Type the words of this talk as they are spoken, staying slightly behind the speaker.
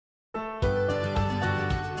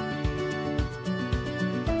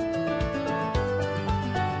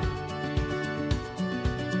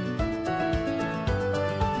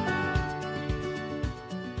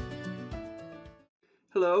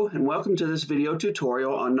Hello and welcome to this video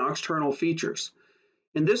tutorial on nocturnal features.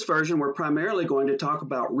 In this version, we're primarily going to talk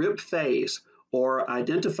about RIP phase, or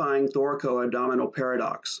identifying thoracoabdominal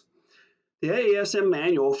paradox. The AASM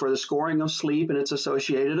manual for the scoring of sleep and its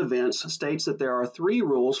associated events states that there are 3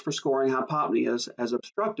 rules for scoring hypopneas as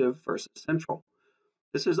obstructive versus central.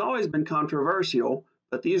 This has always been controversial,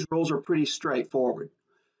 but these rules are pretty straightforward.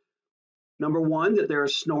 Number 1, that there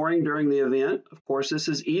is snoring during the event. Of course, this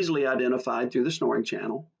is easily identified through the snoring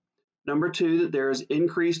channel. Number 2, that there is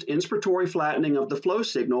increased inspiratory flattening of the flow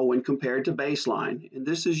signal when compared to baseline. And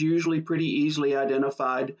this is usually pretty easily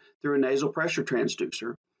identified through a nasal pressure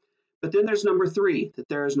transducer. But then there's number 3, that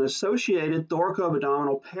there is an associated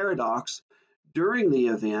thoracoabdominal paradox during the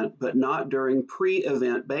event, but not during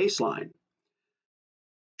pre-event baseline.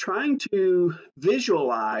 Trying to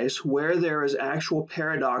visualize where there is actual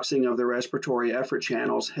paradoxing of the respiratory effort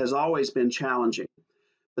channels has always been challenging,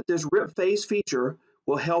 but this RIP phase feature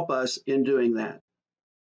will help us in doing that.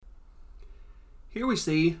 Here we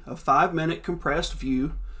see a 5-minute compressed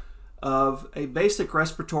view of a basic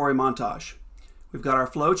respiratory montage. We've got our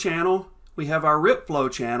flow channel, we have our RIP flow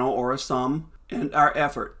channel or a sum, and our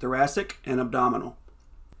effort, thoracic and abdominal.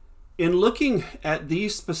 In looking at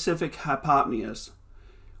these specific hypopneas,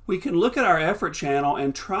 we can look at our effort channel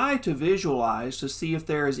and try to visualize to see if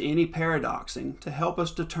there is any paradoxing to help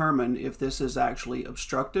us determine if this is actually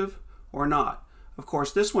obstructive or not. Of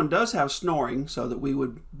course, this one does have snoring, so that we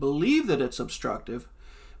would believe that it's obstructive,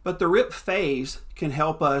 but the RIP phase can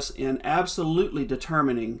help us in absolutely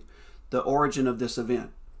determining the origin of this event.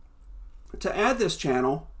 To add this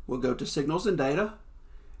channel, we'll go to Signals and Data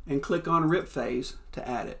and click on RIP phase to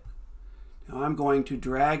add it. Now I'm going to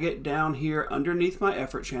drag it down here underneath my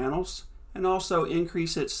effort channels and also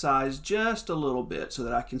increase its size just a little bit so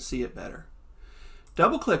that I can see it better.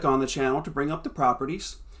 Double click on the channel to bring up the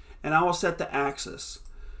properties, and I will set the axis.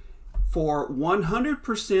 For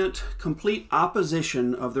 100% complete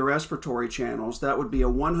opposition of the respiratory channels, that would be a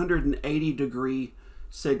 180-degree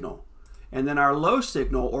signal. And then our low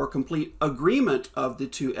signal or complete agreement of the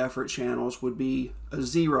 2 effort channels would be a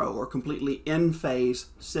 0 or completely in phase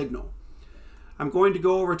signal. I'm going to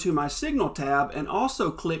go over to my signal tab and also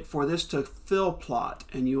click for this to fill plot,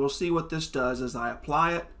 and you will see what this does as I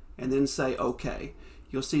apply it and then say OK.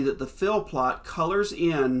 You'll see that the fill plot colors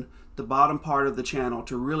in the bottom part of the channel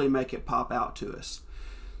to really make it pop out to us.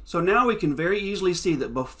 So now we can very easily see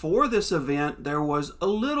that before this event there was a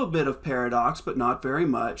little bit of paradox, but not very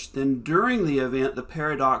much. Then during the event the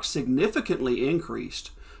paradox significantly increased.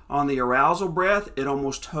 On the arousal breath, it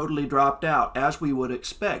almost totally dropped out, as we would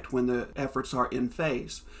expect when the efforts are in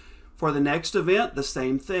phase. For the next event, the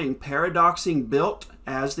same thing. Paradoxing built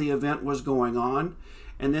as the event was going on.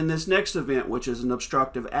 And then this next event, which is an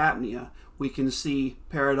obstructive apnea, we can see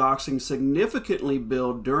paradoxing significantly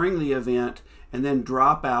build during the event and then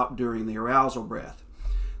drop out during the arousal breath.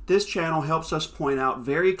 This channel helps us point out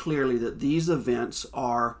very clearly that these events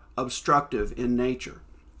are obstructive in nature.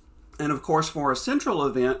 And of course, for a central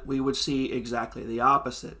event, we would see exactly the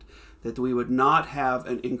opposite, that we would not have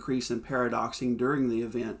an increase in paradoxing during the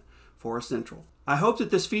event for a central. I hope that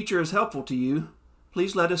this feature is helpful to you.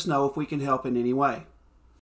 Please let us know if we can help in any way.